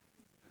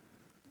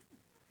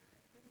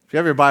If you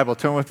have your Bible,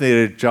 turn with me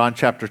to John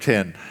chapter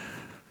 10.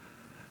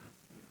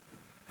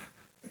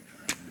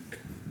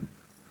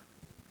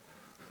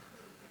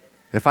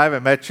 If I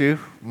haven't met you,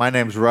 my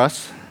name's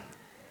Russ.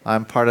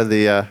 I'm part of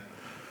the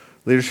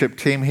leadership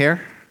team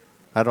here.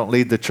 I don't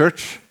lead the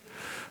church.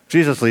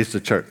 Jesus leads the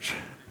church.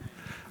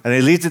 And he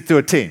leads it through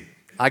a team.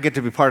 I get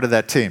to be part of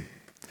that team.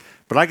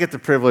 But I get the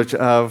privilege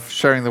of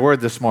sharing the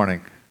word this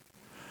morning.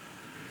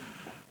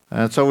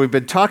 And so we've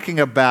been talking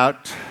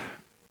about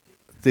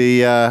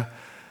the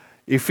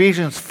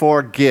Ephesians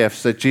 4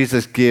 gifts that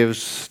Jesus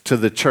gives to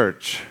the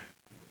church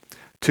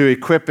to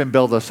equip and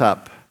build us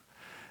up.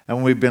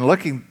 And we've been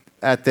looking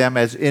at them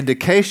as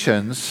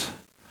indications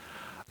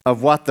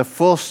of what the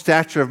full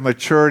stature of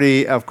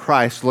maturity of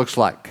Christ looks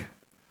like.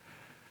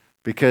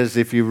 Because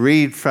if you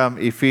read from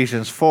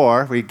Ephesians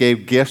 4, we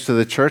gave gifts to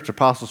the church,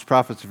 apostles,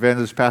 prophets,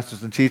 evangelists,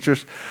 pastors, and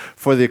teachers,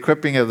 for the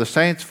equipping of the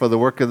saints, for the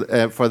work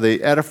of, for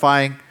the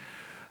edifying,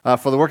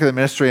 for the work of the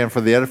ministry, and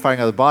for the edifying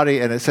of the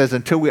body. And it says,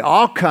 until we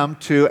all come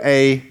to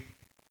a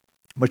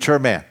mature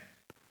man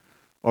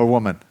or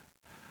woman,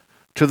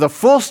 to the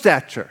full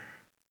stature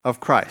of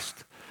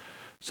Christ.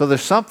 So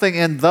there's something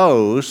in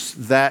those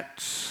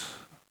that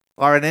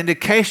are an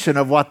indication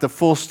of what the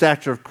full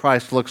stature of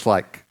Christ looks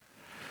like.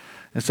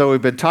 And so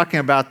we've been talking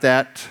about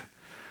that.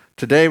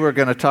 Today we're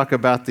going to talk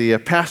about the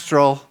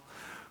pastoral.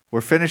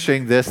 We're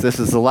finishing this. This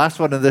is the last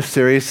one in this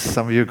series.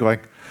 Some of you are going,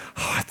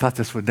 oh, I thought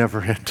this would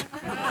never end.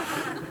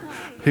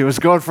 He was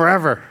going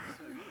forever.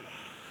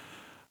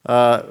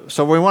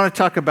 So we want to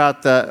talk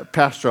about the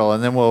pastoral,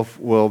 and then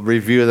we'll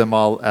review them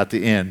all at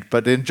the end.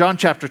 But in John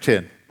chapter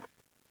 10,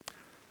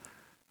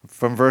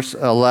 from verse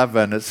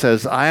 11, it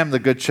says, I am the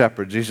good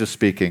shepherd, Jesus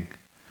speaking.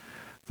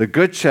 The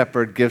good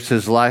shepherd gives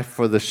his life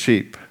for the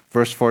sheep.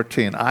 Verse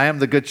 14, I am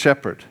the good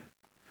shepherd,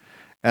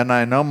 and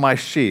I know my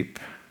sheep,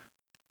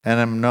 and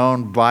am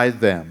known by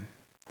them.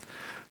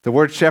 The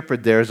word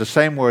shepherd there is the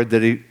same word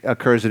that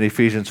occurs in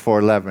Ephesians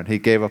 4:11. He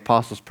gave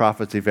apostles,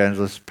 prophets,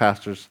 evangelists,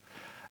 pastors,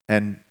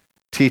 and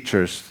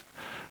teachers.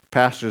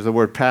 Pastors, the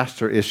word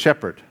pastor is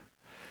shepherd.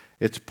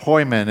 It's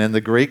poimen in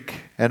the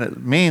Greek, and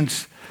it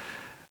means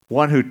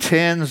one who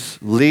tends,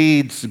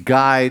 leads,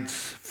 guides,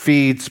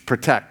 feeds,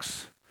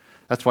 protects.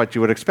 That's what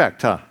you would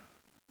expect, huh?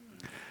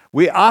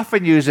 We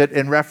often use it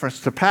in reference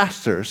to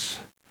pastors,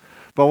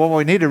 but what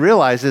we need to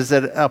realize is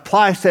that it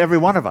applies to every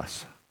one of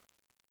us.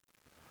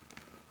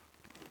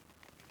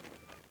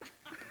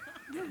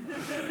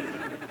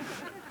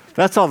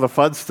 That's all the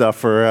fun stuff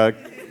for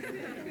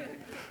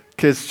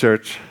kids'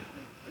 church.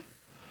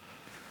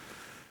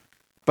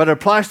 But it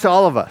applies to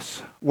all of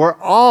us. We're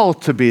all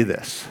to be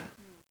this.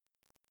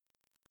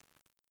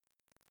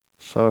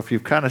 So if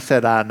you've kind of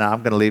said, no, I'm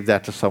going to leave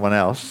that to someone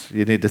else,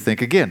 you need to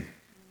think again.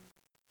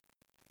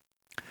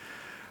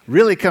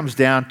 Really comes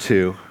down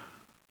to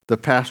the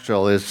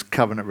pastoral is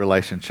covenant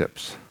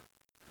relationships.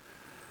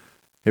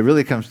 It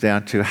really comes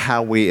down to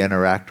how we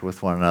interact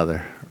with one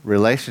another.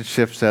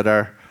 Relationships that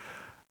are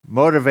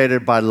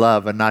motivated by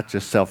love and not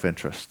just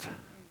self-interest.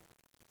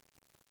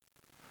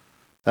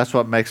 That's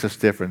what makes us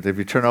different. If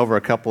you turn over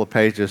a couple of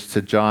pages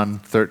to John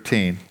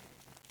 13,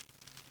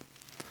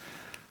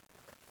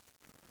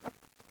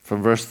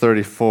 from verse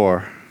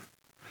 34,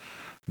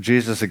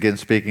 Jesus again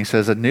speaking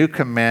says, a new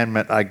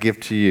commandment I give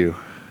to you,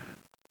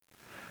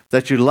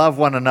 that you love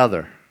one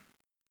another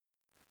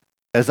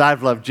as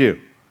I've loved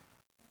you.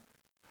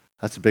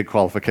 That's a big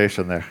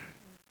qualification there.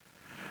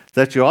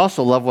 That you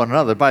also love one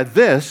another. By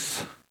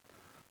this,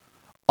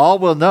 all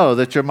will know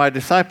that you're my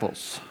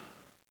disciples,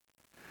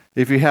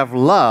 if you have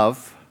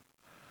love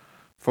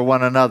for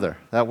one another.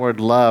 That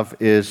word love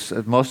is,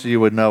 most of you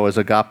would know, as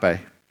agape.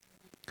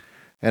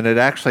 And it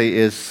actually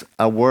is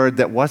a word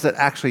that wasn't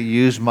actually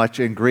used much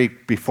in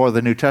Greek before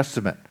the New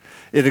Testament.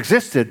 It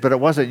existed, but it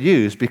wasn't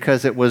used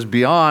because it was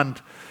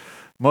beyond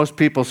most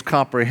people's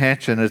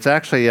comprehension. It's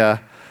actually a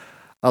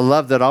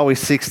love that always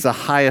seeks the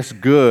highest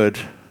good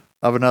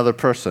of another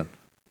person.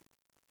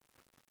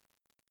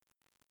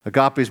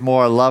 Agape is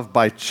more love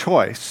by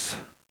choice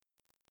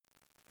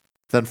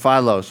than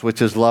philos,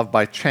 which is love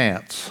by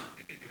chance.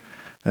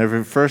 And it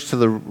refers to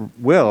the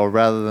will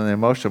rather than the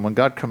emotion. When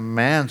God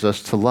commands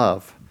us to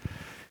love,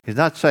 He's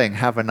not saying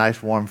have a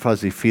nice, warm,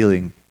 fuzzy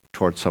feeling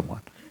towards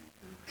someone,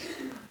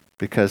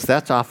 because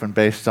that's often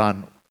based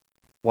on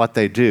what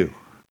they do.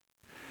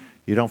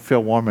 You don't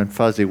feel warm and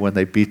fuzzy when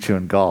they beat you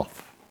in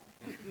golf.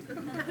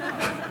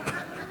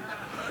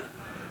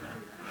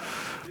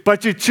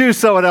 But you choose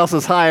someone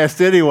else's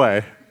highest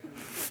anyway.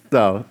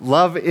 No,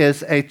 love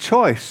is a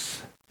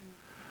choice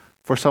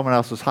for someone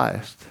else's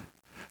highest.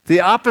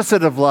 The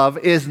opposite of love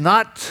is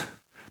not,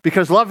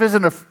 because love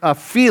isn't a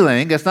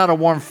feeling, it's not a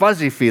warm,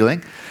 fuzzy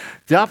feeling.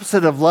 The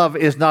opposite of love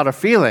is not a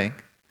feeling,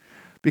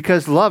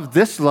 because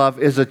this love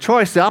is a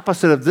choice. The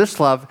opposite of this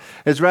love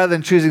is, rather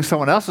than choosing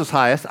someone else's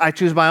highest, I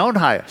choose my own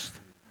highest.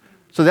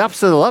 So the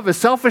opposite of love is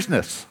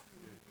selfishness.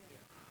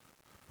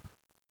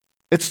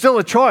 It's still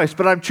a choice,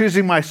 but I'm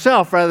choosing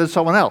myself rather than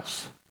someone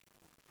else.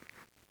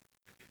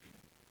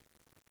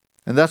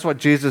 And that's what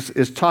Jesus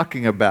is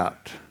talking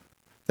about,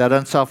 that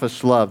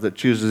unselfish love that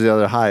chooses the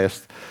other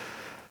highest.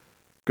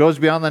 Goes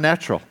beyond the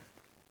natural.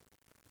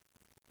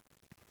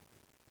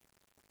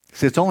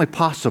 See, it's only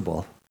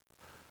possible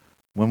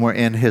when we're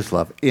in his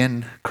love,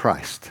 in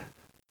Christ.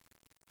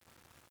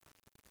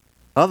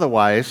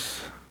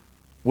 Otherwise,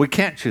 we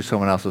can't choose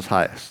someone else as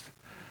highest.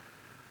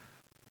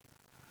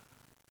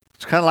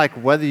 It's kind of like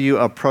whether you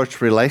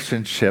approach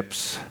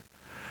relationships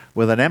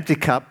with an empty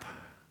cup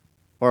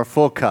or a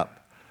full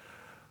cup.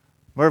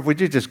 Merv,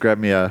 would you just grab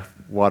me a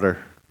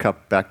water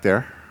cup back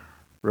there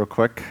real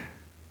quick?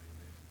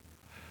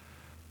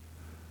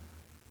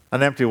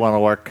 An empty one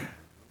will work.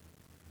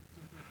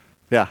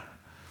 Yeah,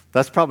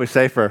 that's probably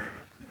safer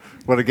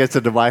when it gets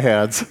into my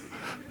hands.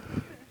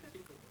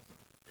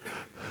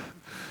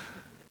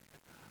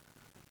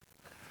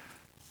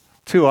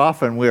 Too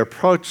often we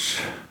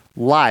approach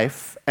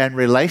life and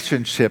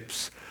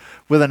relationships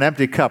with an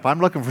empty cup. I'm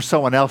looking for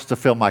someone else to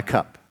fill my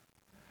cup.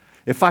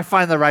 If I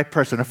find the right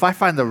person, if I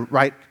find the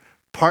right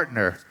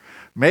partner,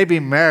 maybe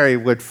Mary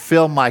would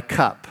fill my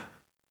cup.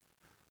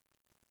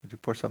 Would you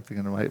pour something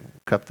into my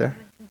cup there?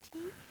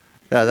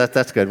 Yeah,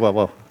 that's good. Whoa.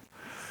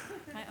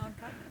 My own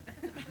cup.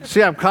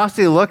 See, I'm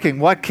constantly looking,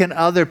 what can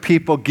other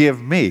people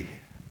give me?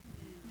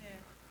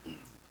 Yeah.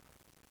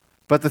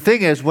 But the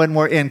thing is, when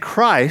we're in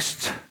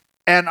Christ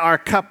and our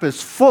cup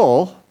is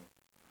full,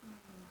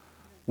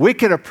 we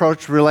can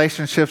approach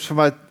relationships from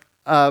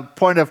a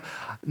point of,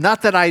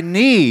 not that I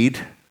need,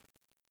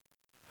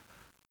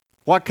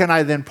 what can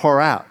I then pour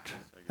out?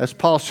 As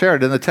Paul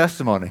shared in the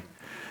testimony.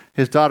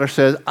 His daughter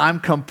says, I'm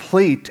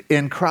complete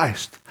in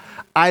Christ.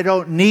 I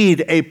don't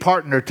need a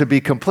partner to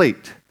be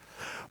complete.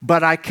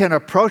 But I can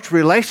approach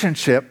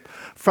relationship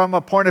from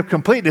a point of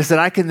completeness that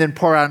I can then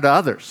pour out to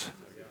others.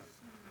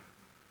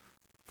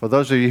 For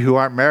those of you who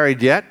aren't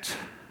married yet,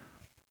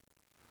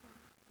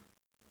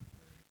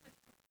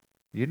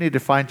 you need to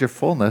find your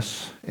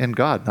fullness in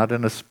God, not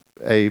in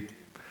a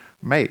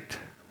mate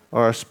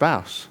or a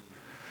spouse.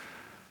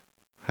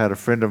 I had a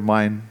friend of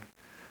mine,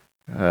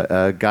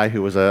 a guy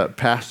who was a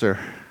pastor,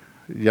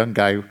 a young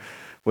guy,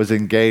 was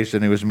engaged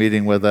and he was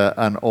meeting with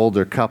an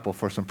older couple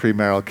for some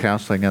premarital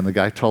counseling, and the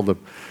guy told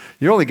him,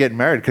 you're only getting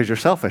married because you're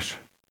selfish.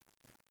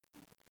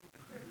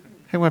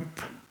 He went,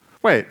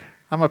 wait,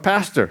 I'm a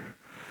pastor.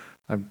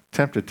 I'm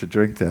tempted to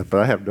drink that, but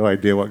I have no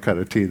idea what kind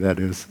of tea that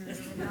is.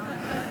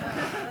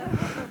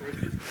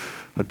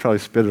 I'd probably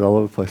spit it all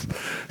over the place.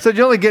 So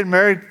you're only getting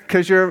married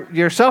because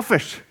you're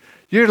selfish.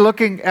 You're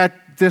looking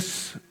at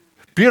this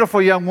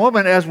beautiful young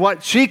woman as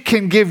what she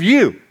can give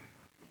you.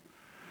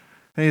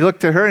 And he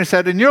looked at her and he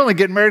said, and you're only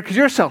getting married because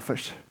you're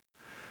selfish.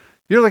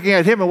 You're looking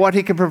at him and what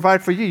he can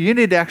provide for you. You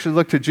need to actually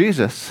look to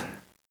Jesus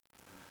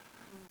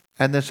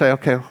and then say,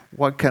 okay,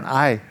 what can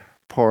I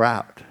pour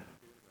out?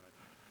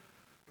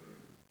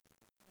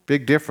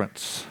 Big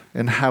difference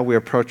in how we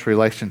approach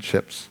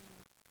relationships.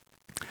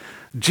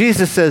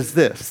 Jesus says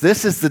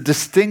this is the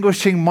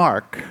distinguishing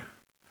mark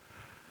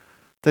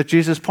that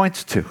Jesus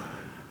points to.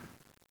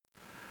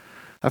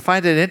 I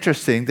find it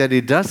interesting that he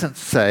doesn't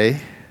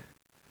say,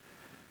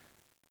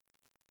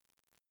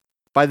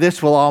 by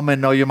this will all men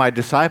know you're my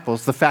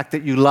disciples, the fact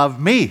that you love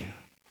me.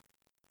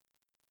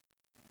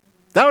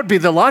 That would be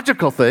the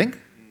logical thing.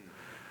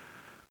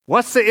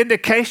 What's the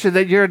indication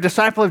that you're a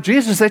disciple of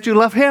Jesus, that you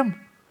love him?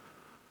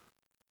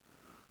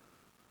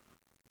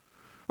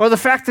 Or the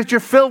fact that you're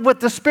filled with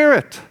the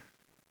Spirit?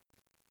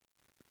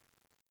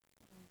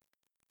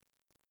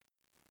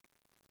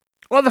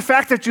 Or the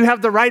fact that you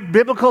have the right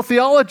biblical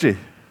theology?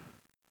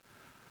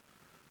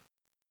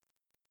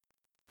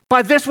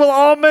 By this will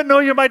all men know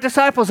you're my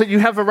disciples, that you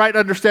have a right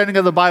understanding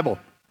of the Bible.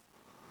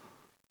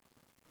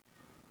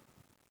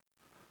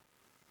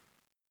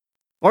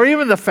 Or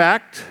even the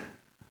fact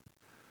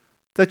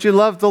that you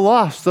love the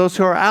lost, those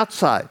who are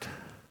outside.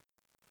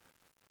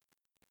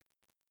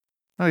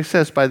 No, he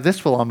says, by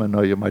this will all men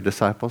know you're my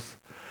disciples,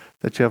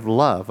 that you have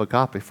love,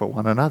 agape, for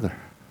one another.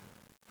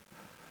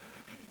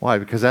 Why?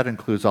 Because that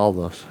includes all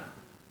those.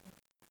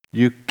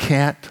 You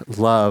can't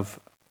love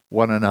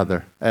one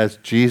another as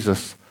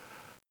Jesus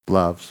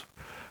loves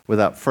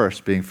without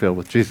first being filled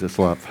with Jesus'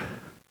 love.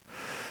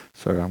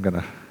 Sorry,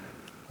 I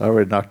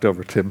already knocked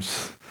over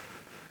Tim's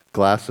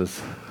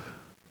glasses.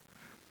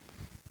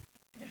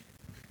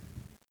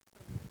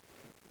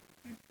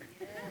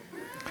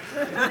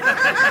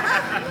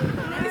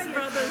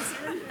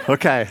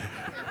 Okay,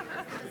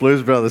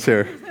 Blues Brothers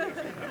here.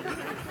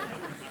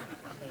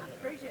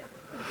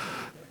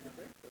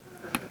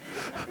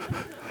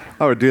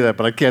 I would do that,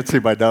 but I can't see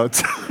my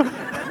notes.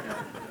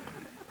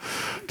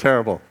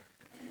 Terrible.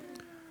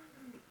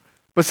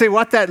 But see,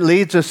 what that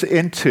leads us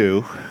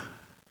into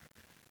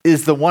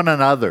is the one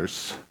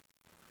another's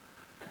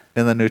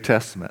in the New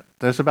Testament.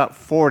 There's about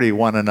 40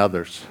 one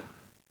another's.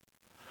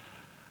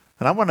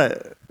 And I want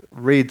to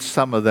read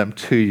some of them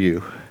to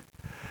you,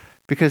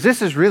 because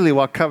this is really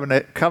what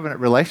covenant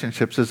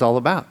relationships is all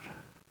about.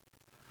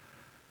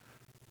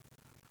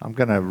 I'm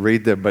going to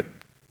read them, but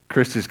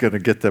Christy's going to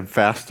get them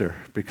faster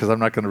because I'm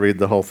not going to read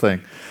the whole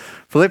thing.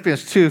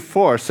 Philippians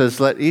 2:4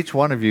 says, let each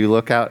one of you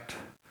look out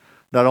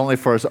not only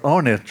for his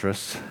own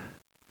interests,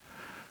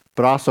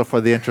 but also for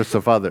the interests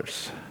of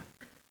others.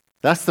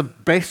 That's the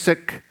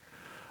basic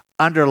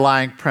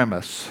underlying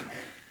premise.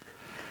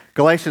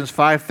 Galatians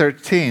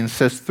 5:13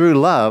 says, through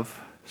love,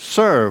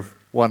 serve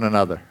one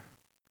another.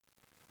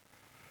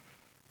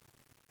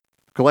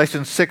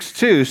 Galatians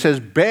 6:2 says,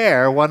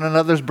 bear one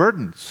another's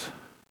burdens.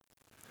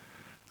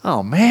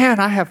 Oh man,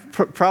 I have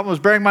problems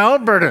bearing my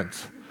own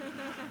burdens.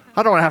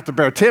 I don't want to have to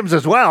bear Tim's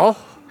as well.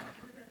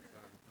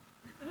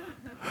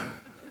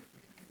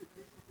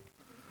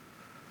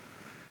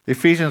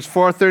 Ephesians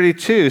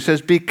 4:32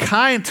 says, be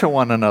kind to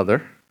one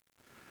another,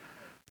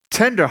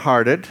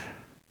 tenderhearted,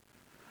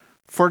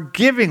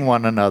 forgiving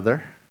one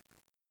another,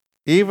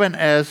 even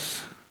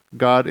as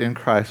God in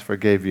Christ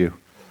forgave you.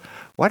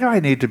 Why do I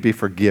need to be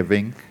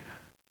forgiving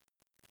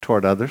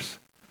toward others?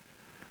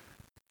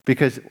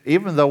 Because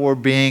even though we're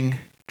being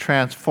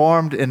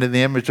transformed into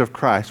the image of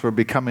Christ, we're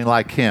becoming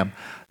like Him,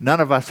 none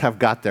of us have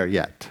got there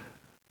yet.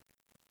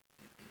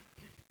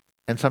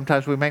 And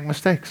sometimes we make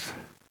mistakes.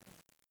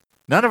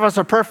 None of us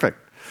are perfect.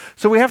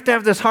 So we have to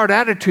have this hard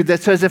attitude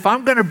that says, if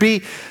I'm going to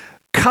be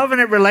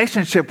covenant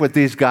relationship with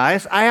these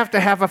guys, I have to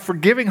have a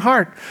forgiving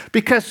heart,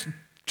 because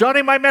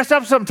Johnny might mess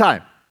up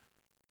sometime.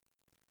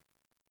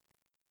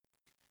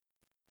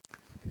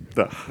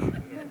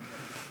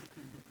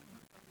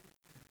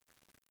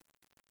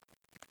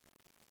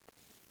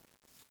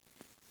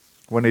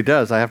 When he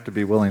does, I have to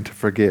be willing to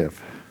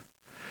forgive.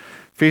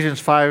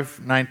 Ephesians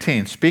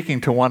 5:19,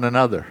 speaking to one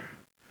another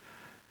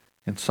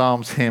in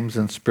psalms, hymns,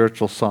 and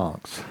spiritual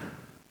songs.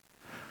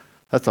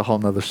 That's a whole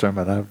nother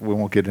sermon. We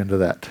won't get into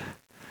that.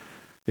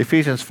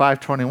 Ephesians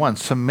 5:21,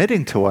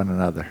 submitting to one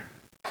another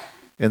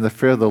in the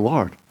fear of the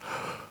Lord.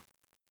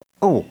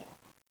 Oh,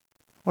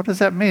 what does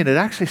that mean? It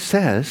actually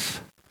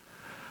says,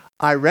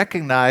 I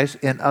recognize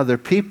in other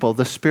people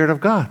the Spirit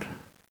of God.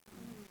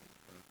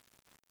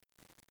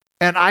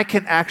 And I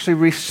can actually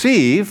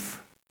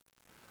receive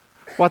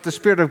what the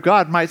Spirit of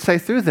God might say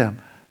through them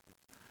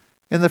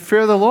in the fear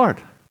of the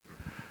Lord.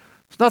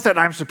 It's not that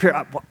I'm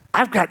superior.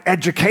 I've got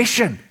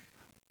education.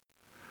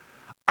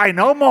 I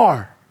know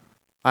more.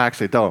 I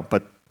actually don't,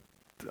 but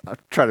I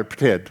try to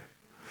pretend.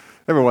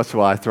 Every once in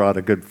a while I throw out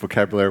a good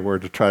vocabulary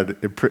word to try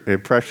to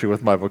impress you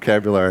with my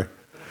vocabulary.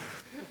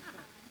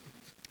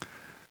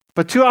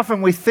 But too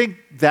often we think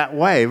that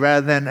way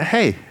rather than,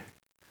 hey,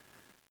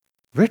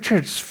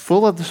 Richard's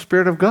full of the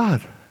Spirit of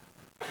God.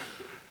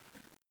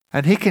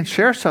 And he can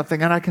share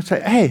something and I can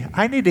say, hey,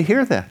 I need to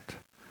hear that.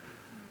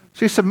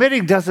 See,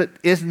 submitting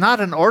is not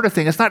an order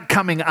thing. It's not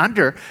coming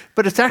under,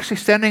 but it's actually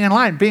standing in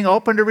line, being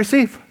open to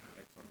receive.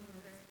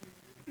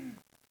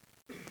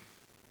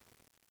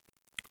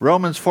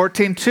 Romans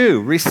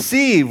 14:2,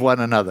 receive one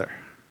another.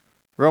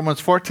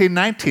 Romans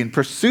 14:19,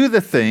 pursue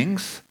the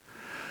things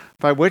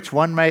by which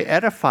one may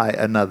edify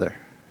another.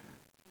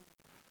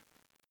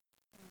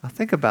 Now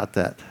think about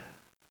that.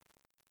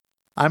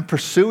 I'm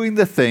pursuing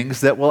the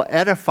things that will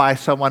edify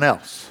someone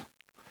else.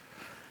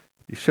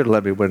 You should have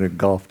let me win in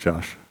golf,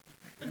 Josh.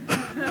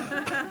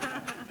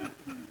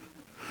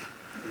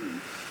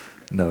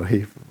 No,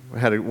 he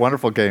had a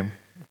wonderful game,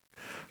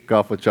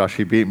 golf with Josh.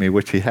 He beat me,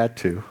 which he had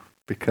to,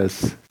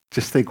 because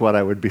just think what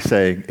I would be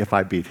saying if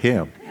I beat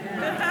him.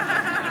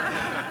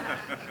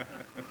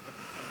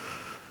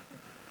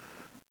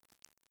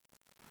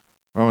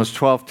 Romans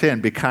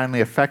 12:10, be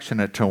kindly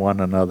affectionate to one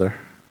another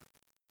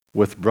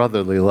with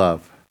brotherly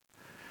love,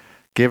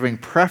 giving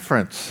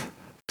preference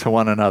to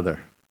one another.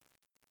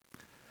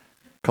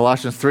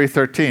 Colossians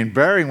 3:13,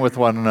 bearing with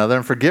one another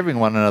and forgiving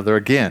one another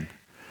again.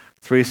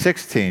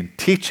 3:16,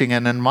 teaching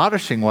and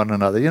admonishing one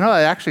another. You know,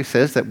 it actually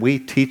says that we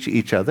teach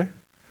each other.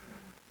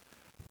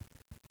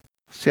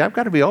 See, I've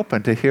got to be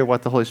open to hear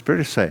what the Holy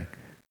Spirit is saying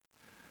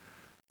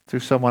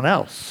through someone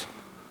else.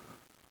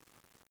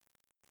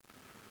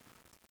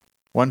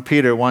 1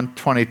 Peter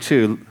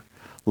 1:22,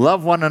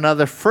 love one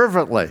another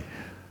fervently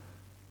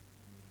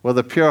with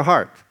a pure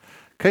heart.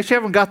 In case you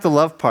haven't got the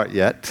love part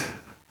yet,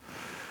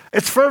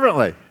 it's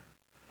fervently.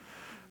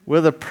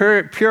 With a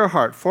pure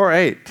heart,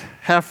 4:8,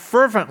 have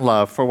fervent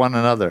love for one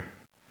another.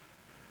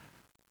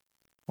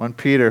 1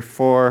 Peter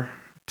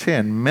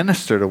 4:10,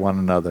 minister to one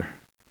another.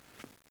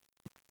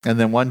 And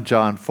then 1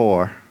 John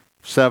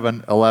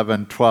 4:7,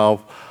 11,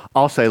 12,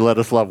 I'll say let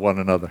us love one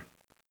another.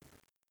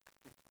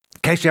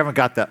 In case you haven't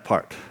got that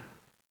part.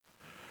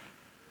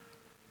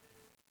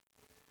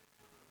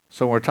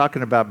 So when we're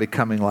talking about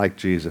becoming like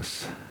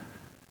Jesus,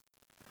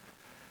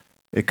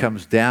 it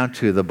comes down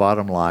to the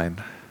bottom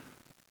line,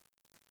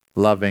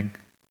 loving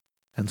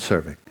and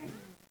serving.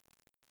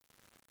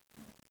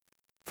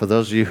 For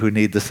those of you who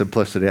need the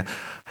simplicity,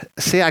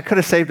 see, I could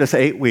have saved us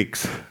 8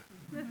 weeks.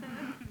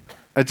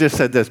 I just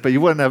said this, but you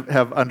wouldn't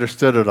have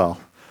understood it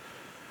all.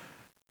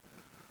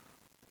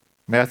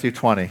 Matthew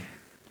 20.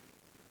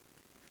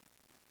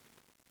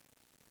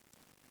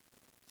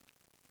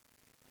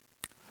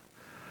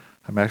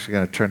 I'm actually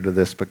going to turn to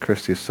this, but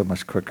Christy is so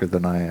much quicker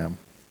than I am.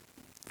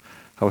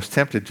 I was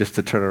tempted just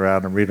to turn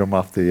around and read them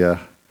off the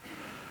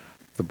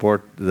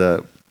board,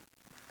 the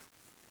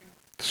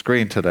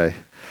screen today.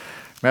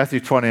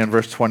 Matthew 20 and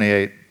verse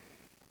 28,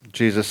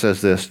 Jesus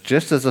says this,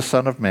 just as the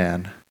Son of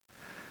Man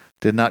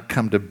did not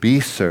come to be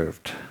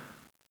served,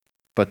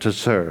 but to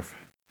serve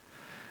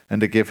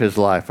and to give his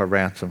life a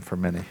ransom for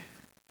many.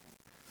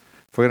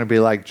 If we're going to be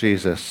like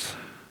Jesus,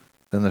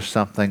 then there's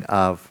something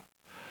of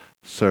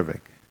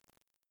serving.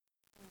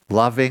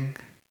 Loving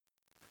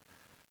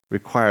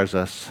requires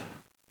us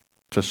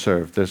to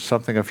serve. There's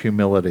something of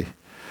humility.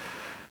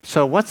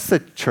 So what's the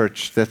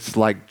church that's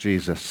like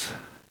Jesus?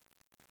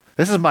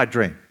 This is my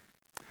dream.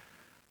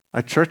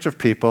 A church of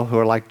people who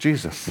are like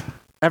Jesus.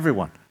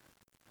 Everyone.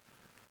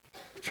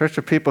 A church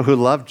of people who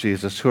love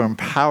Jesus, who are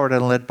empowered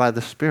and led by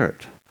the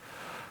Spirit,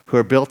 who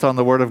are built on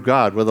the Word of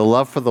God with a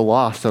love for the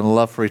lost and a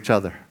love for each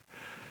other.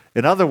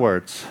 In other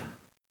words,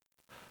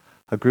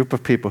 a group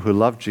of people who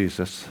love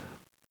Jesus,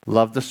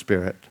 love the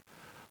Spirit,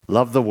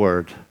 love the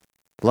Word,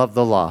 love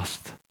the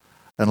lost,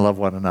 and love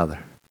one another.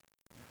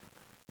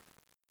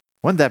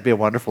 Wouldn't that be a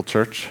wonderful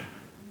church?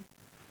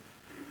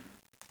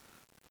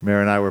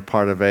 Mary and I were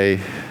part of a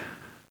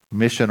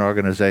mission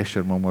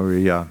organization when we were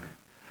young.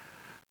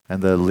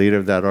 And the leader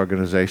of that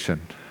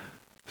organization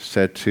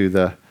said to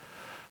the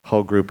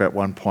whole group at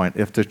one point,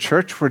 if the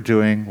church were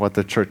doing what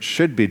the church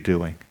should be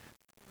doing,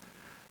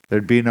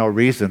 there'd be no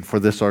reason for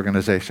this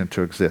organization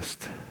to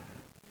exist.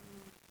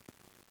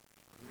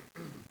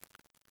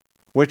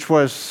 Which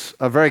was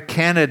a very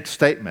candid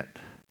statement.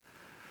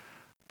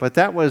 But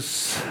that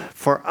was,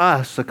 for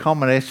us, a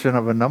culmination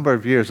of a number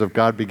of years of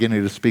God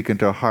beginning to speak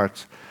into our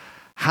hearts.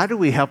 How do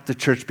we help the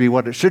church be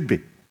what it should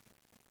be?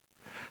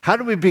 How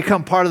do we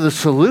become part of the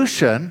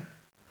solution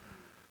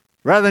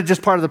rather than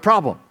just part of the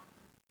problem?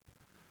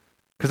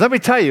 Because let me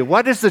tell you,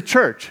 what is the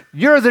church?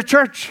 You're the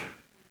church.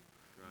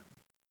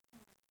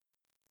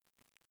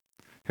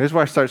 Here's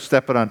where I start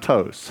stepping on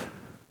toes.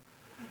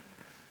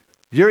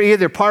 You're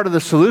either part of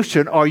the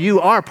solution or you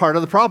are part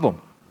of the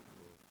problem.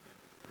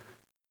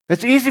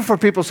 It's easy for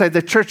people to say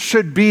the church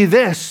should be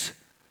this.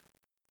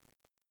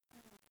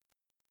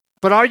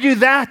 But are you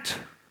that?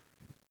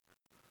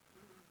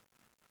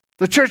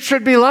 The church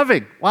should be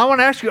loving. Well, I want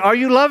to ask you, are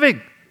you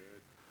loving?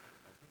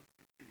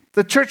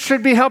 The church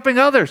should be helping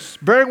others,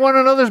 bearing one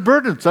another's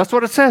burdens. That's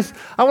what it says.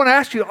 I want to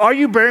ask you, are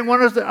you bearing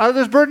one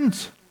another's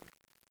burdens?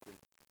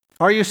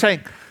 Are you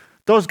saying,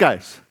 those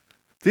guys,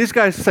 these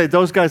guys say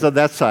those guys on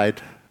that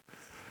side,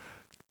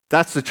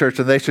 that's the church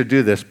and they should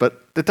do this,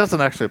 but it doesn't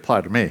actually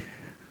apply to me.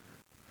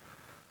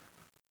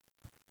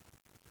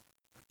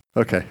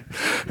 Okay,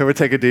 everyone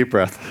take a deep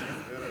breath.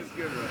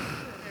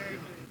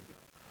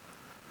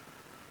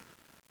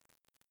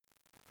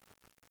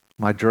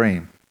 My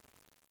dream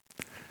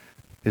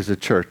is a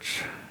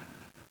church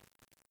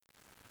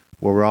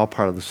where we're all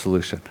part of the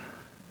solution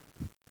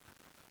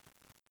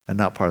and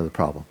not part of the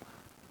problem.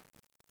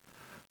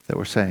 That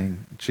we're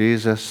saying,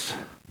 Jesus,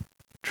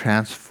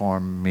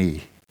 transform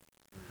me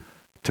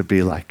to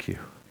be like you.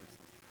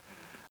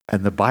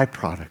 And the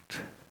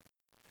byproduct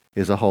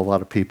is a whole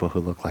lot of people who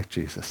look like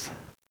Jesus.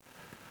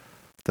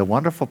 The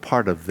wonderful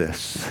part of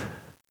this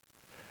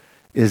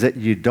is that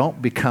you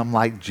don't become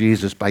like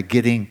Jesus by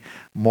getting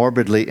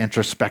morbidly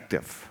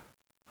introspective.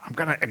 I'm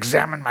going to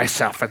examine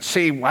myself and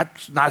see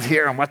what's not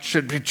here and what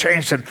should be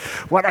changed and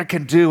what I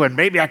can do, and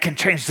maybe I can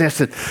change this.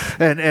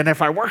 And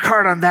if I work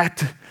hard on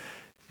that,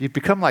 you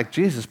become like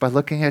Jesus by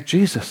looking at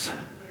Jesus.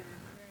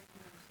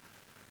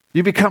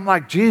 You become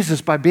like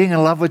Jesus by being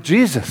in love with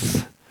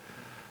Jesus.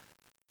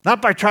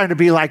 Not by trying to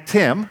be like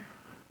Tim,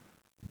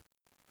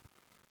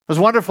 as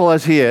wonderful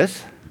as he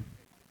is.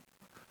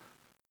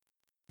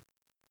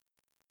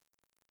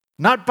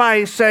 Not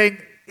by saying,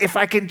 if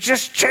I can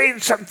just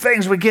change some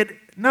things, we get...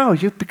 No,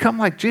 you become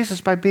like Jesus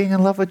by being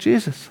in love with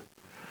Jesus.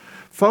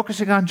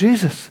 Focusing on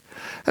Jesus.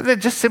 And then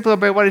just simply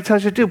obey what he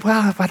tells you to do.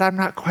 Well, but I'm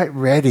not quite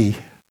ready.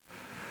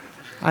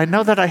 I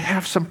know that I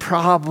have some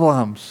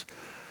problems.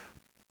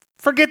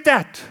 Forget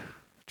that.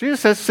 Jesus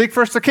says, seek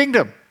first the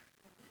kingdom.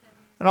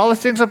 And all these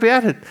things will be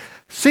added.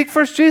 Seek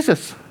first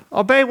Jesus.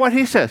 Obey what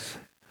he says.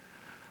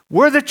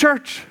 We're the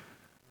church.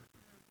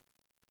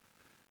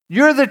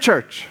 You're the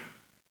church.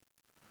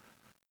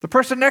 The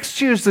person next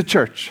to you is the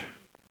church.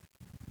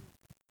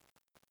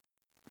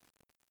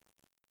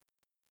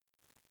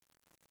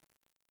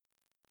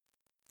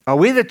 Are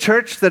we the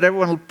church that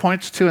everyone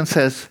points to and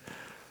says,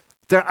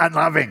 they're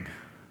unloving?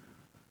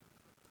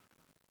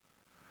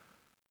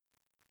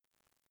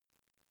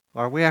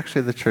 Or are we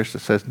actually the church that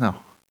says, no,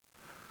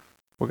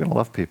 we're going to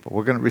love people.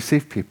 We're going to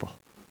receive people.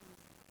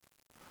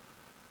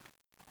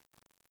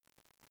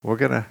 We're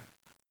going to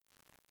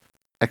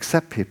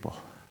accept people.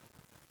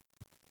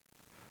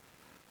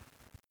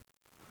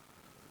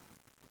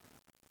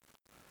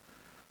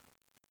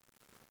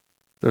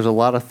 There's a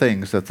lot of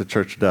things that the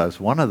church does.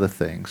 One of the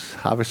things,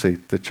 obviously,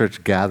 the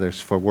church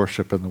gathers for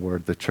worship in the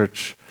Word. The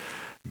church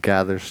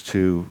gathers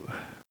to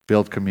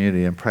build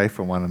community and pray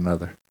for one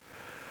another.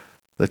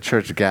 The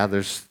church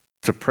gathers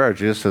to prayer.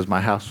 Jesus says, my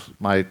house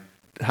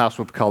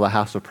will be called a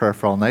house of prayer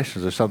for all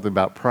nations. There's something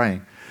about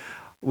praying.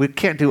 We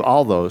can't do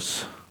all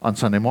those on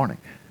Sunday morning.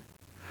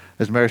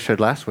 As Mary shared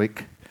last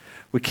week,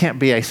 we can't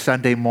be a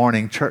Sunday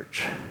morning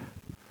church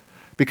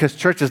because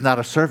church is not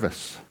a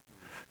service.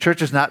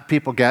 Church is not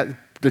people gather.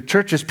 The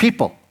church is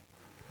people.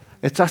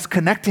 It's us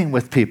connecting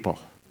with people.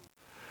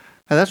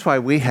 And that's why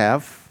we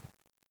have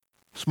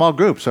small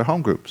groups or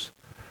home groups.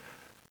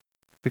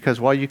 Because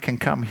while you can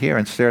come here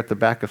and stare at the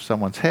back of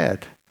someone's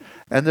head,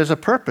 and there's a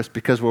purpose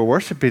because we're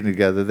worshiping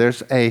together,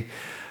 there's a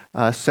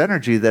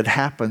synergy that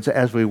happens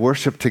as we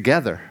worship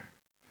together.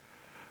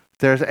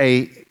 There's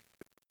a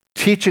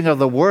teaching of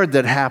the word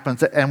that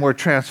happens and we're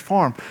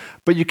transformed.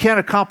 But you can't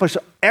accomplish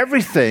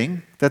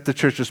everything that the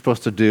church is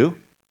supposed to do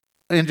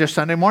in just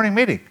Sunday morning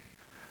meeting.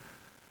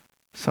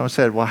 Someone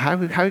said, well, how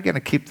are you going to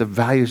keep the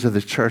values of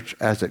the church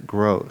as it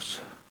grows?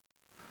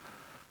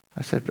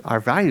 I said, our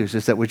values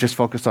is that we just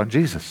focus on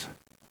Jesus.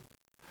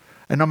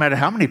 And no matter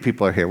how many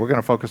people are here, we're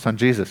going to focus on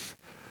Jesus.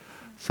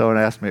 Someone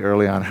asked me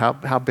early on,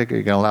 how big are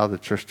you going to allow the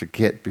church to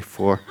get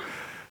before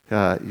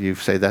you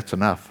say that's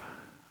enough?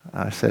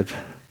 I said,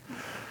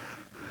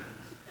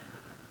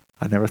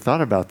 I never thought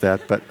about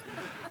that, but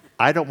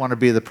I don't want to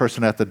be the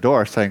person at the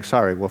door saying,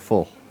 sorry, we're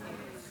full.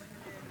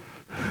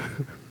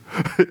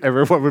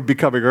 Everyone would be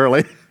coming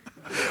early.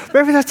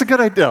 Maybe that's a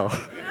good idea.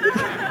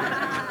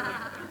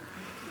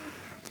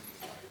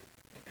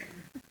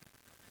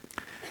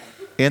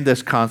 In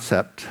this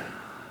concept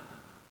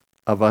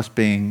of us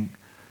being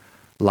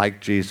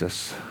like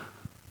Jesus,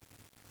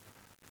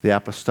 the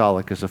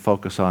apostolic is a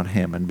focus on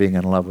him and being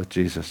in love with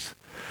Jesus.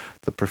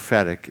 The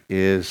prophetic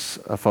is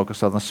a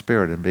focus on the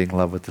Spirit and being in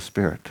love with the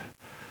Spirit.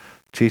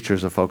 Teacher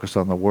is a focus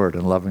on the Word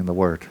and loving the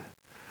Word.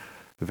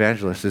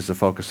 Evangelist is a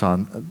focus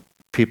on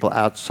people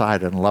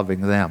outside and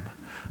loving them.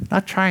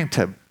 Not trying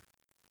to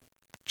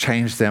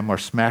change them or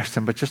smash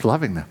them, but just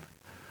loving them.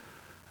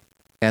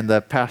 And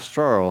the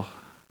pastoral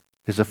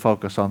is a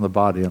focus on the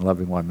body and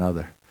loving one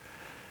another.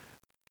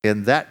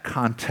 In that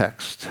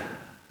context,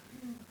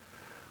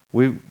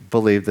 we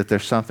believe that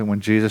there's something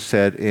when Jesus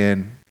said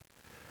in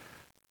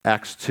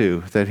Acts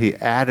 2 that he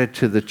added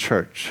to the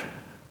church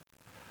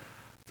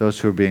those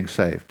who are being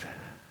saved.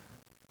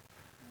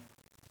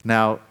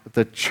 Now,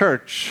 the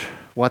church,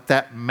 what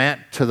that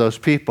meant to those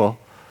people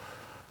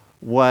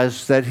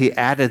was that he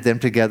added them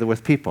together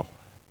with people.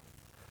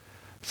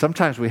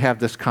 Sometimes we have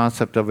this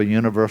concept of a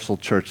universal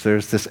church.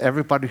 There's this,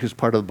 everybody who's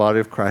part of the body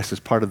of Christ is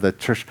part of the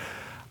church.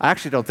 I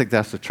actually don't think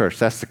that's the church.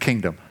 That's the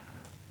kingdom.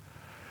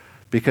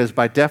 Because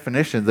by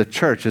definition, the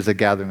church is a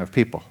gathering of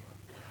people.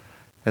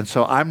 And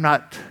so I'm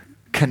not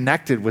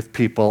connected with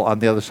people on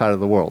the other side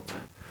of the world.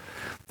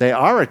 They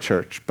are a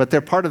church, but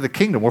they're part of the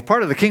kingdom. We're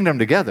part of the kingdom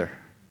together.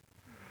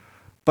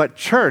 But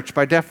church,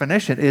 by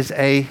definition, is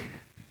a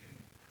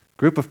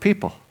group of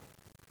people.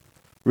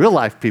 Real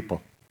life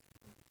people.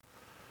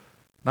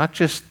 Not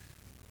just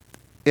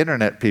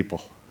internet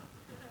people.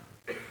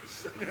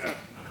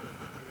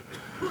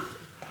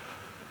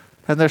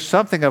 And there's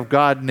something of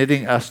God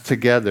knitting us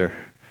together.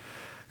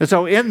 And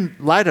so in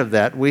light of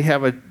that, we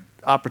have an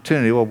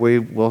opportunity where we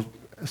will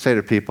say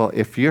to people,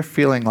 if you're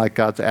feeling like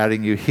God's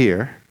adding you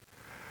here,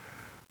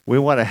 we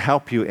want to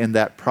help you in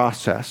that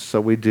process. So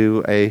we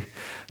do a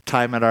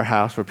time at our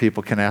house where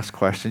people can ask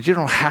questions. You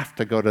don't have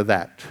to go to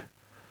that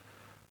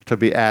to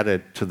be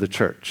added to the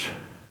church.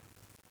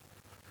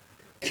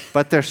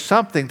 But there's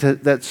something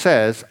that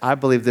says, I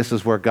believe this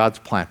is where God's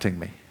planting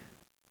me.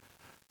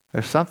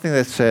 There's something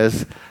that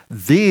says,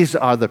 these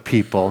are the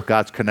people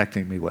God's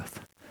connecting me with.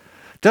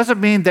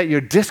 Doesn't mean that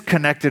you're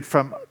disconnected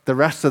from the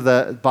rest of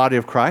the body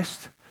of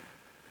Christ.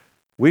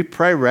 We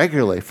pray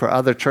regularly for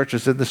other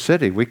churches in the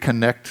city. We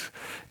connect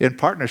in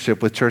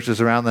partnership with churches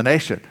around the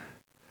nation.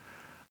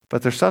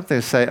 But there's something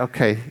to say,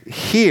 okay,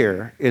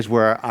 here is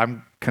where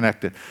I'm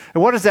connected.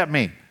 And what does that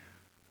mean?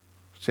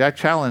 See, I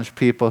challenge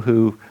people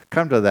who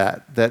come to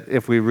that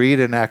if we read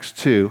in Acts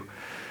 2,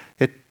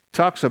 it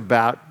talks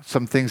about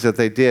some things that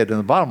they did. And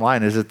the bottom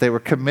line is that they were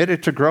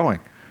committed to growing.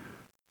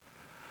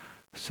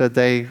 So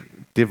they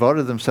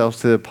devoted themselves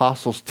to the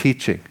apostles'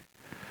 teaching.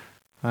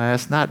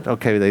 It's not,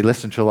 okay, they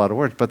listened to a lot of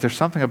words, but there's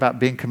something about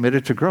being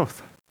committed to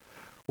growth.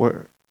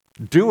 We're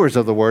doers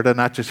of the word and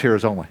not just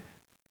hearers only.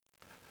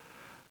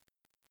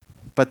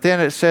 But then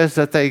it says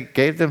that they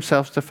gave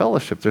themselves to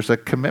fellowship. There's a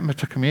commitment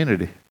to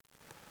community.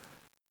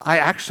 I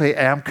actually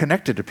am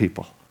connected to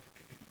people.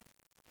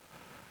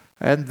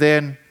 And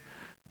then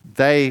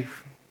they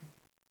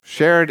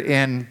shared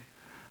in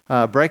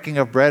breaking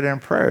of bread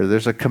and prayer.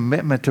 There's a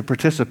commitment to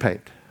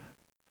participate.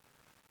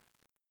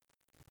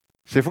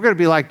 See, if we're going to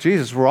be like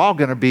Jesus, we're all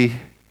going to be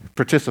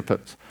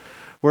participants.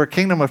 We're a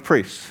kingdom of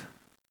priests.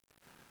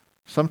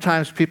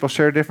 Sometimes people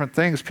share different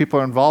things. People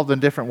are involved in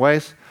different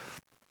ways.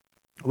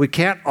 We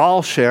can't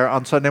all share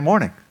on Sunday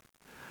morning.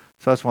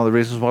 So that's one of the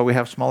reasons why we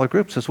have smaller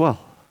groups as well,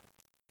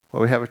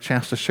 where we have a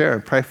chance to share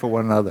and pray for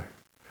one another.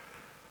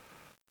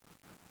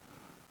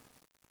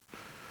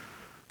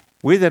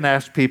 We then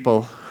ask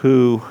people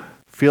who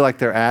feel like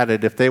they're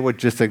added, if they would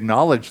just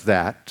acknowledge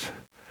that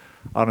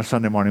on a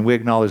Sunday morning. We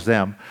acknowledge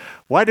them.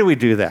 Why do we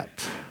do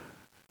that?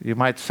 You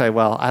might say,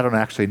 well, I don't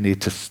actually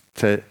need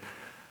to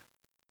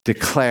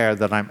declare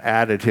that I'm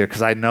added here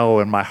because I know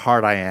in my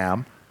heart I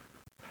am,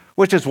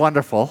 which is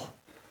wonderful,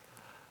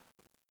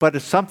 but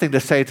it's something to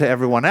say to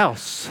everyone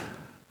else.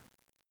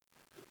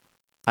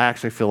 I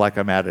actually feel like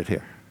I'm added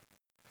here.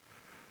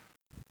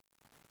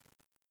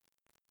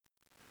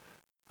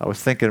 I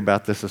was thinking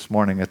about this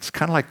morning. It's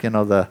kind of like,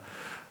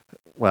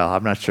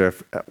 I'm not sure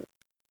if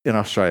in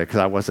Australia, because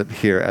I wasn't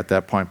here at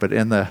that point, but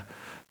in the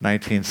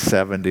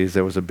 1970s,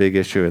 there was a big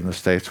issue in the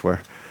States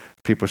where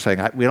people were saying,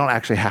 we don't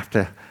actually have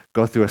to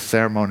go through a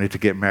ceremony to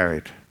get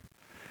married.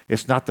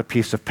 It's not the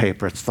piece of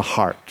paper, it's the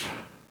heart.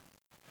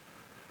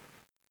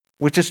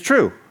 Which is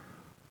true.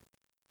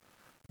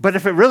 But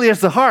if it really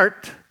is the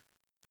heart,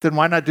 then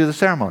why not do the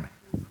ceremony?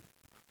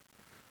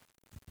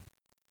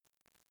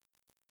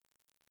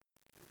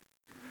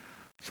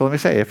 So let me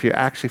say, if you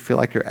actually feel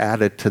like you're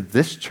added to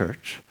this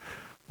church,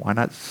 why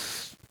not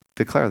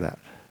declare that?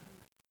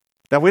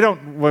 Now,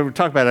 when we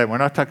talk about it, we're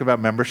not talking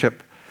about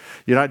membership.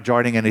 You're not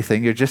joining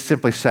anything. You're just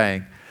simply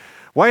saying,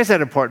 why is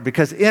that important?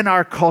 Because in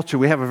our culture,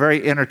 we have a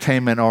very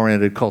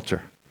entertainment-oriented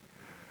culture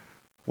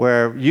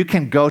where you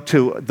can go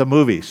to the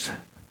movies,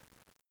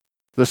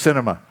 the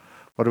cinema.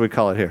 What do we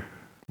call it here?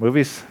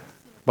 Movies?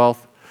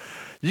 Both.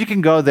 You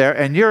can go there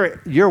and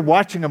you're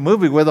watching a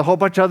movie with a whole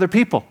bunch of other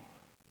people.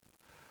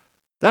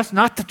 That's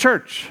not the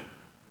church.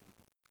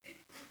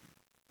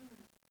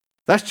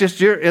 That's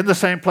just you're in the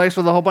same place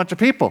with a whole bunch of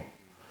people.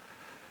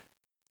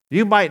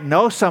 You might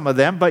know some of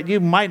them, but you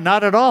might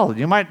not at all.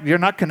 You're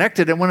not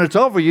connected, and when it's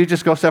over, you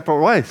just go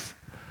separate ways.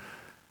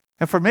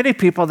 And for many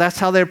people, that's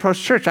how they approach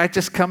church. I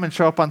just come and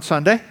show up on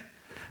Sunday,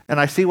 and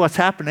I see what's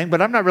happening,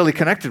 but I'm not really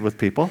connected with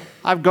people.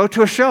 I go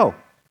to a show.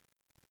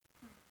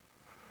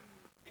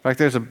 In fact,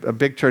 there's a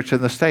big church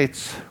in the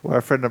States where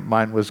a friend of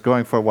mine was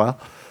going for a while,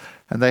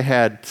 and they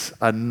had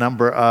a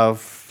number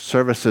of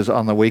services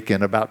on the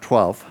weekend, about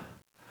 12.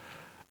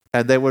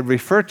 And they would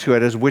refer to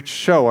it as, which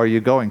show are you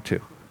going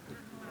to?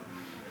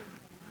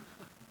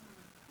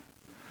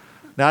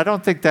 Now, I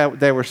don't think that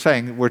they were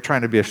saying we're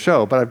trying to be a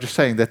show, but I'm just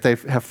saying that they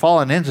have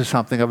fallen into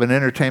something of an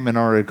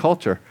entertainment-oriented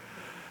culture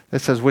that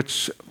says,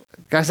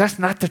 guys, that's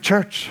not the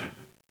church.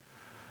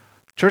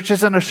 Church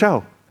isn't a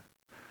show.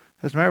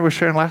 As Mary was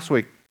sharing last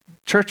week,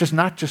 church is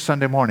not just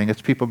Sunday morning.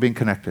 It's people being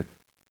connected,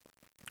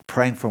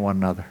 praying for one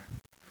another,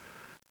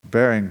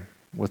 bearing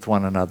with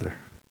one another,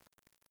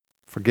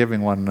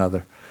 forgiving one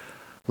another,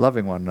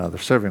 loving one another,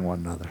 serving one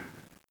another.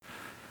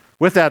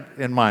 With that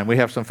in mind, we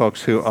have some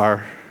folks who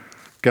are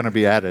going to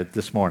be added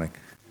this morning.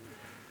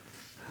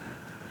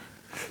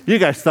 You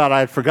guys thought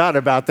I had forgotten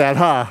about that,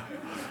 huh?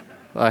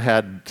 I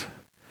hadn't.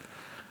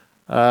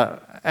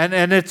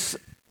 And it's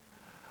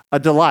a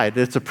delight.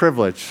 It's a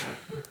privilege.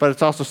 But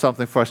it's also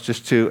something for us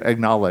just to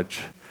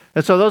acknowledge.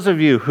 And so those of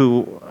you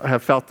who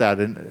have felt that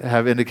and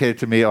have indicated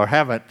to me or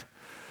haven't,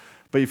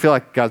 but you feel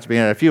like God's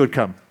being added, if you would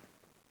come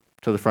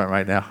to the front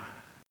right now.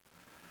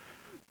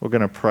 We're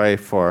going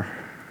to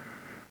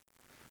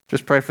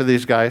just pray for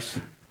these guys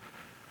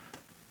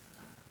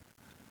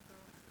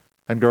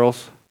and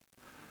girls.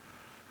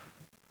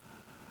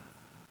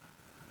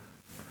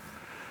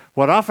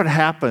 What often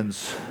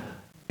happens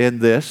in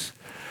this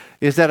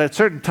is that at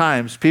certain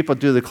times people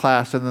do the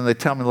class and then they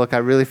tell me, look, I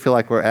really feel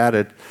like we're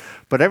added.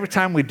 But every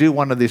time we do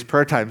one of these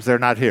prayer times, they're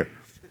not here.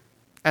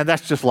 And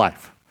that's just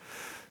life.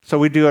 So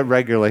we do it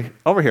regularly.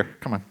 Over here,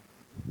 come on.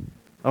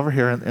 Over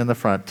here in the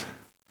front.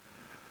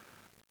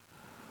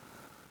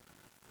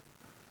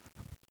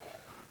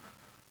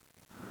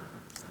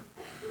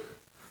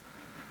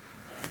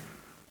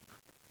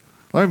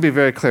 Let me be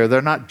very clear.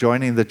 They're not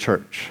joining the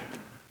church.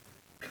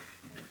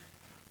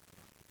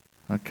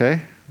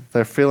 Okay?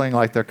 They're feeling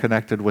like they're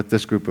connected with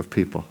this group of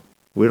people.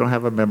 We don't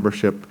have a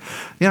membership.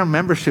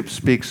 Membership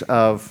speaks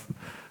of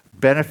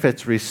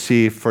benefits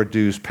received for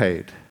dues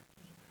paid.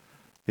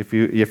 If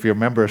you're a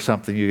member of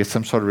something, you get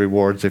some sort of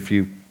rewards if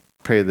you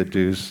pay the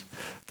dues.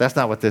 That's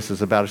not what this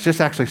is about. It's just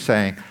actually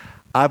saying,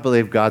 I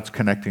believe God's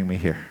connecting me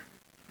here.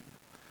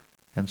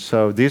 And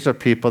so these are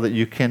people that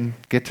you can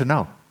get to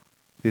know.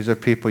 These are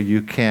people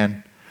you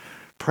can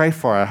pray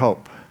for, I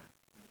hope.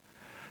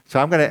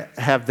 So I'm going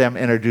to have them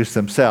introduce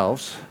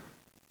themselves.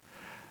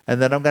 And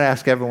then I'm going to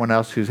ask everyone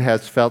else who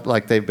has felt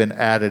like they've been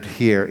added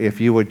here, if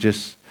you would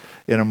just,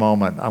 in a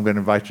moment, I'm going to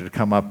invite you to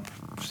come up,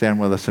 stand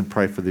with us, and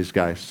pray for these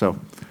guys. So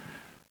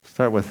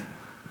start with...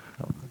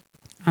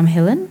 I'm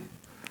Helen.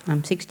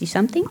 I'm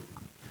 60-something.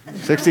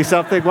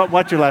 60-something?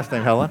 What's your last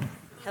name, Helen?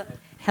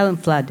 Helen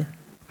Flood.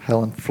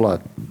 Helen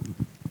Flood.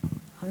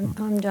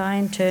 I'm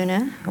Diane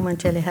Turner. I won't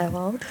tell you how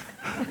old.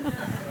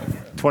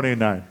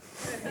 29.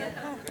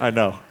 I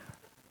know.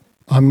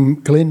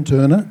 I'm Glenn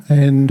Turner,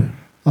 and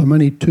I'm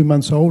only 2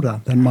 months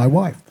older than my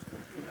wife.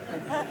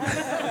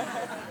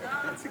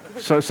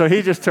 So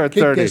he just turned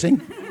Keep 30.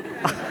 guessing.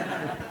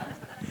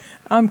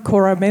 I'm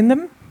Cora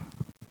Mendham.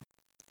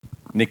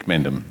 Nick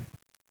Mendham.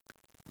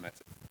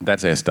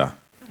 That's Esther.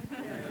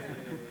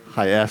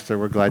 Hi, Esther.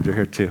 We're glad you're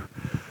here, too.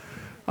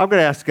 I'm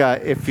going to ask,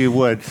 if you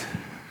would,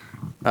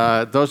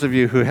 those of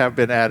you who have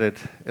been added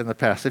in the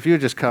past, if you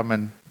would just come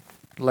and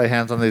lay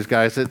hands on these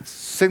guys, it's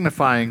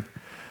signifying,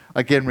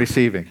 again,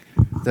 receiving,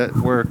 that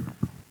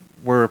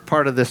we're a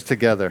part of this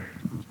together.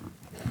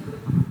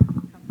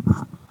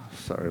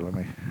 Sorry, let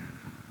me...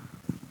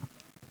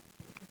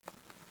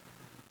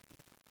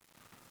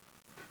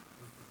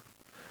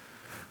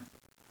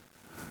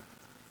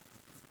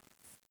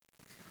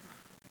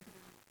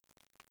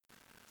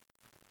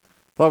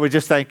 Lord, we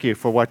just thank you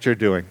for what you're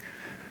doing.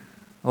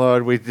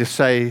 Lord, we just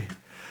say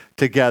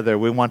together,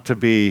 we want to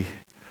be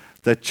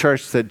the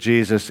church that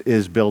Jesus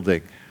is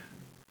building.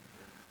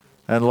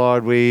 And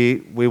Lord,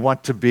 we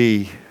want to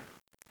be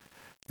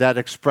that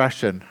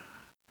expression.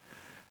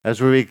 As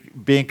we're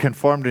being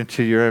conformed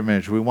into your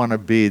image, we want to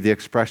be the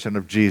expression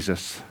of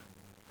Jesus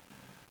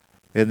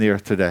in the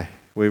earth today.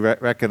 We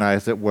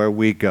recognize that where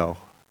we go,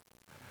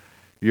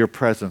 your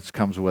presence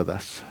comes with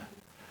us.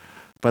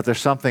 But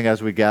there's something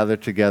as we gather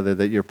together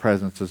that your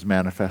presence is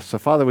manifest. So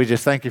Father, we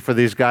just thank you for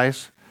these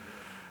guys.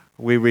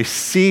 We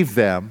receive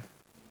them,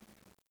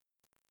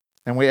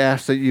 and we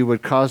ask that you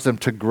would cause them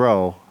to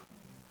grow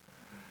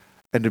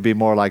and to be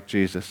more like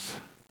Jesus,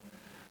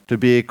 to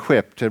be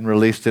equipped and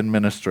released in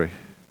ministry.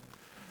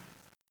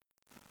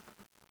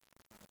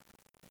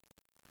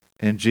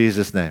 In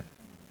Jesus' name.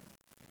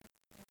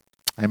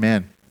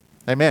 Amen.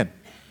 Amen.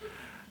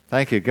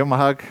 Thank you. Give them a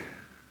hug.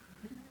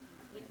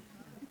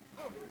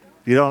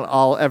 You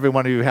don't every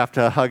one of you have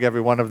to hug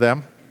every one of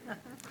them.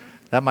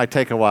 That might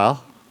take a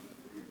while.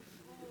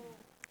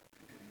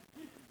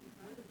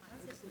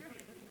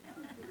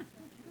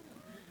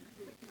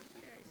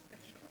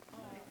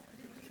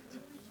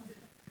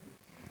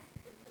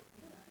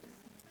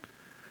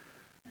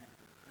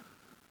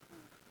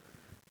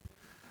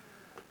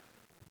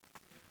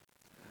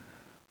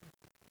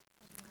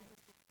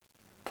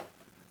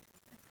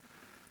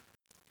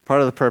 Part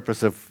of the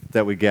purpose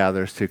that we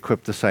gather is to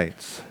equip the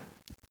saints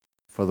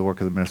for the work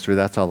of the ministry.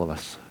 That's all of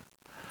us.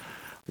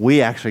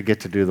 We actually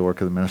get to do the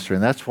work of the ministry,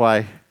 and that's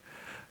why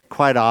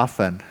quite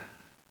often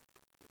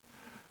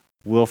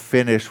we'll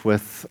finish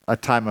with a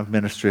time of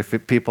ministry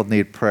if people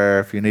need prayer,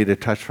 if you need a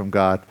touch from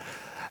God.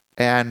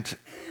 And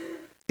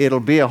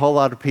it'll be a whole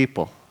lot of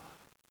people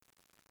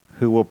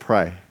who will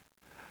pray.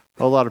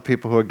 A whole lot of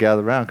people who will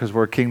gather around because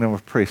we're a kingdom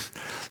of priests.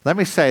 Let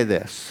me say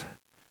this.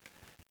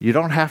 You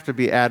don't have to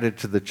be added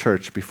to the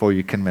church before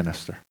you can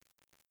minister.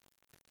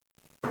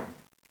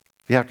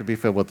 You have to be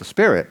filled with the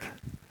Spirit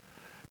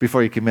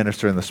before you can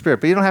minister in the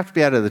Spirit. But you don't have to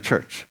be added to the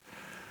church.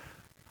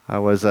 I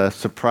was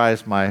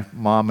surprised my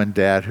mom and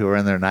dad, who are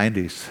in their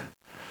 90s,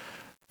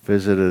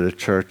 visited a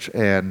church,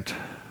 and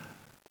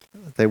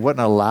they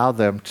wouldn't allow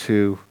them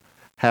to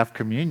have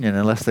communion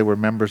unless they were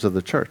members of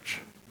the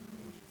church.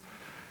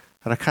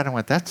 And I kind of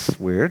went, that's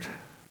weird.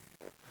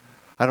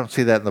 I don't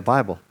see that in the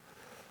Bible.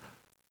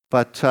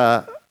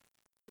 But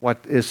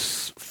what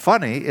is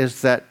funny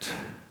is that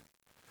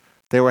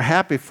they were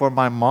happy for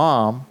my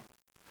mom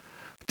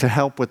to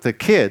help with the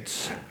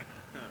kids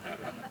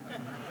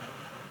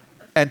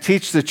and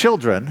teach the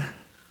children,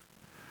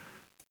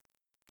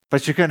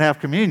 but you couldn't have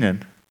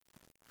communion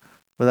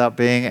without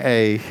being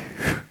a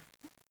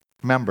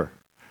member.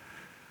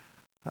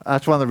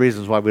 That's one of the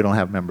reasons why we don't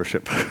have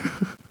membership.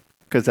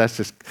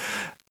 Because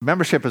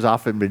membership has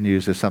often been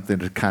used as something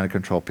to kind of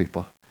control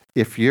people.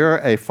 If you're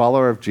a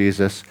follower of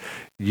Jesus,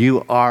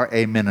 you are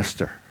a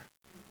minister.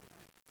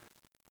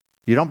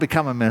 You don't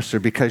become a minister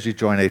because you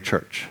join a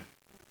church.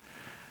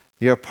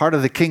 You're a part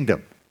of the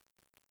kingdom.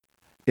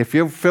 If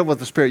you're filled with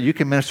the Spirit, you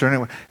can minister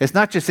anywhere. It's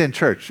not just in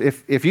church.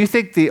 If you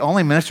think the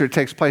only ministry that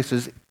takes place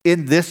is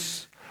in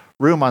this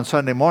room on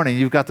Sunday morning,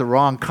 you've got the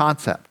wrong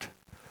concept.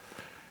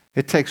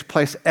 It takes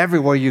place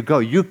everywhere you go.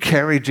 You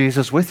carry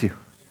Jesus with you.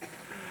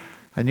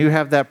 And you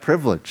have that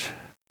privilege.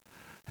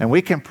 And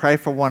we can pray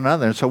for one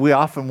another. And so we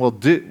often will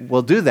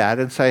do that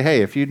and say,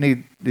 hey, if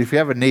you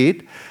have a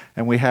need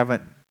and we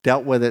haven't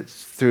dealt with it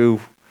through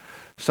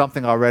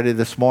something already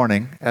this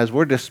morning, as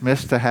we're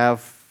dismissed to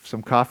have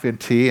some coffee and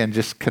tea and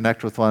just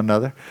connect with one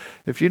another,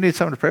 if you need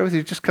someone to pray with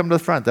you, just come to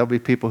the front. There'll be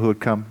people who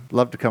would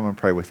love to come and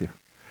pray with you.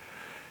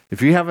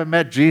 If you haven't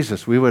met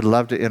Jesus, we would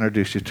love to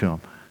introduce you to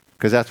him,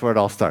 because that's where it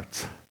all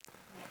starts.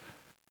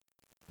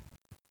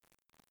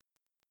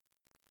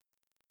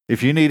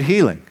 If you need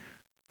healing,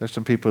 there's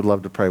some people who'd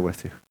love to pray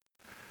with you.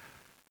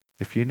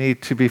 If you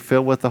need to be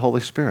filled with the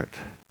Holy Spirit,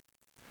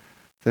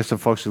 there's some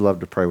folks who love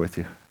to pray with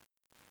you.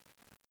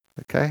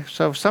 Okay?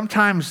 So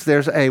sometimes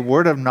there's a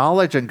word of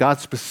knowledge and God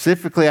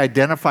specifically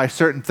identifies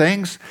certain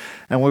things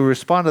and we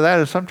respond to that,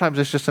 and sometimes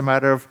it's just a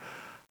matter of,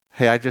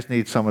 hey, I just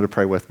need someone to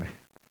pray with me.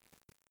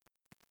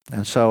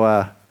 And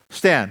so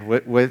stand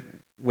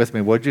with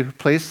me, would you,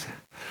 please?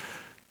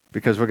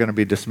 Because we're going to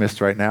be dismissed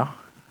right now.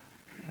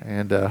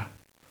 And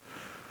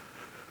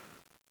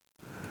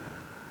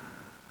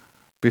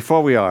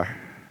before we are,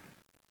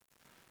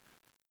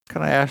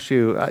 can I ask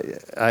you,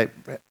 I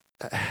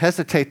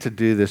hesitate to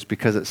do this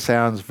because it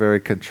sounds very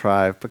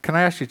contrived, but can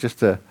I ask you just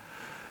to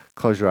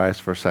close your eyes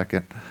for a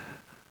second?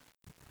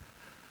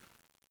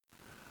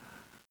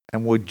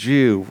 And would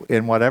you,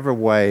 in whatever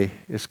way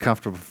is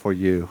comfortable for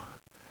you,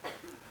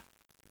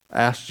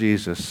 ask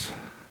Jesus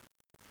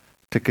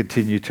to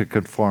continue to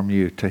conform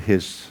you to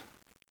his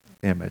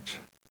image?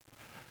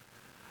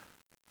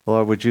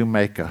 Lord, would you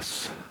make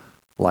us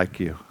like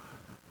you?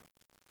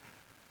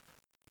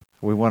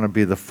 We want to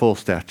be the full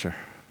stature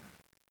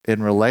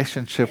in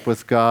relationship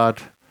with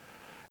God,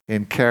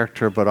 in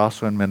character, but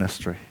also in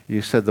ministry.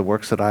 You said the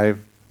works that I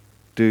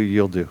do,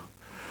 you'll do.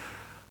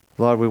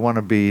 Lord, we want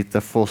to be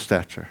the full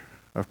stature.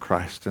 of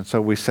Christ. And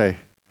so we say,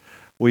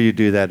 will you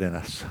do that in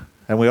us?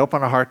 And we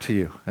open our heart to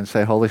you and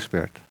say, Holy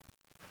Spirit,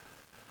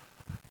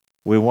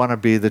 we want to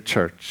be the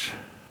church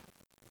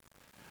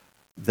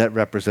that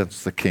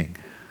represents the King.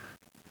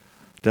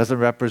 Doesn't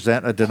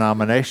represent a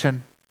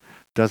denomination,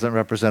 doesn't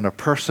represent a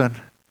person,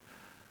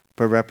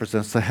 but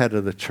represents the head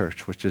of the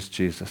church, which is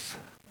Jesus.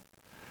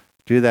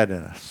 Do that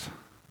in us.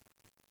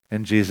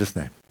 In Jesus'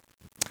 name.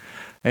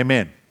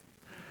 Amen.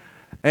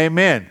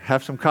 Amen.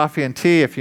 Have some coffee and tea if you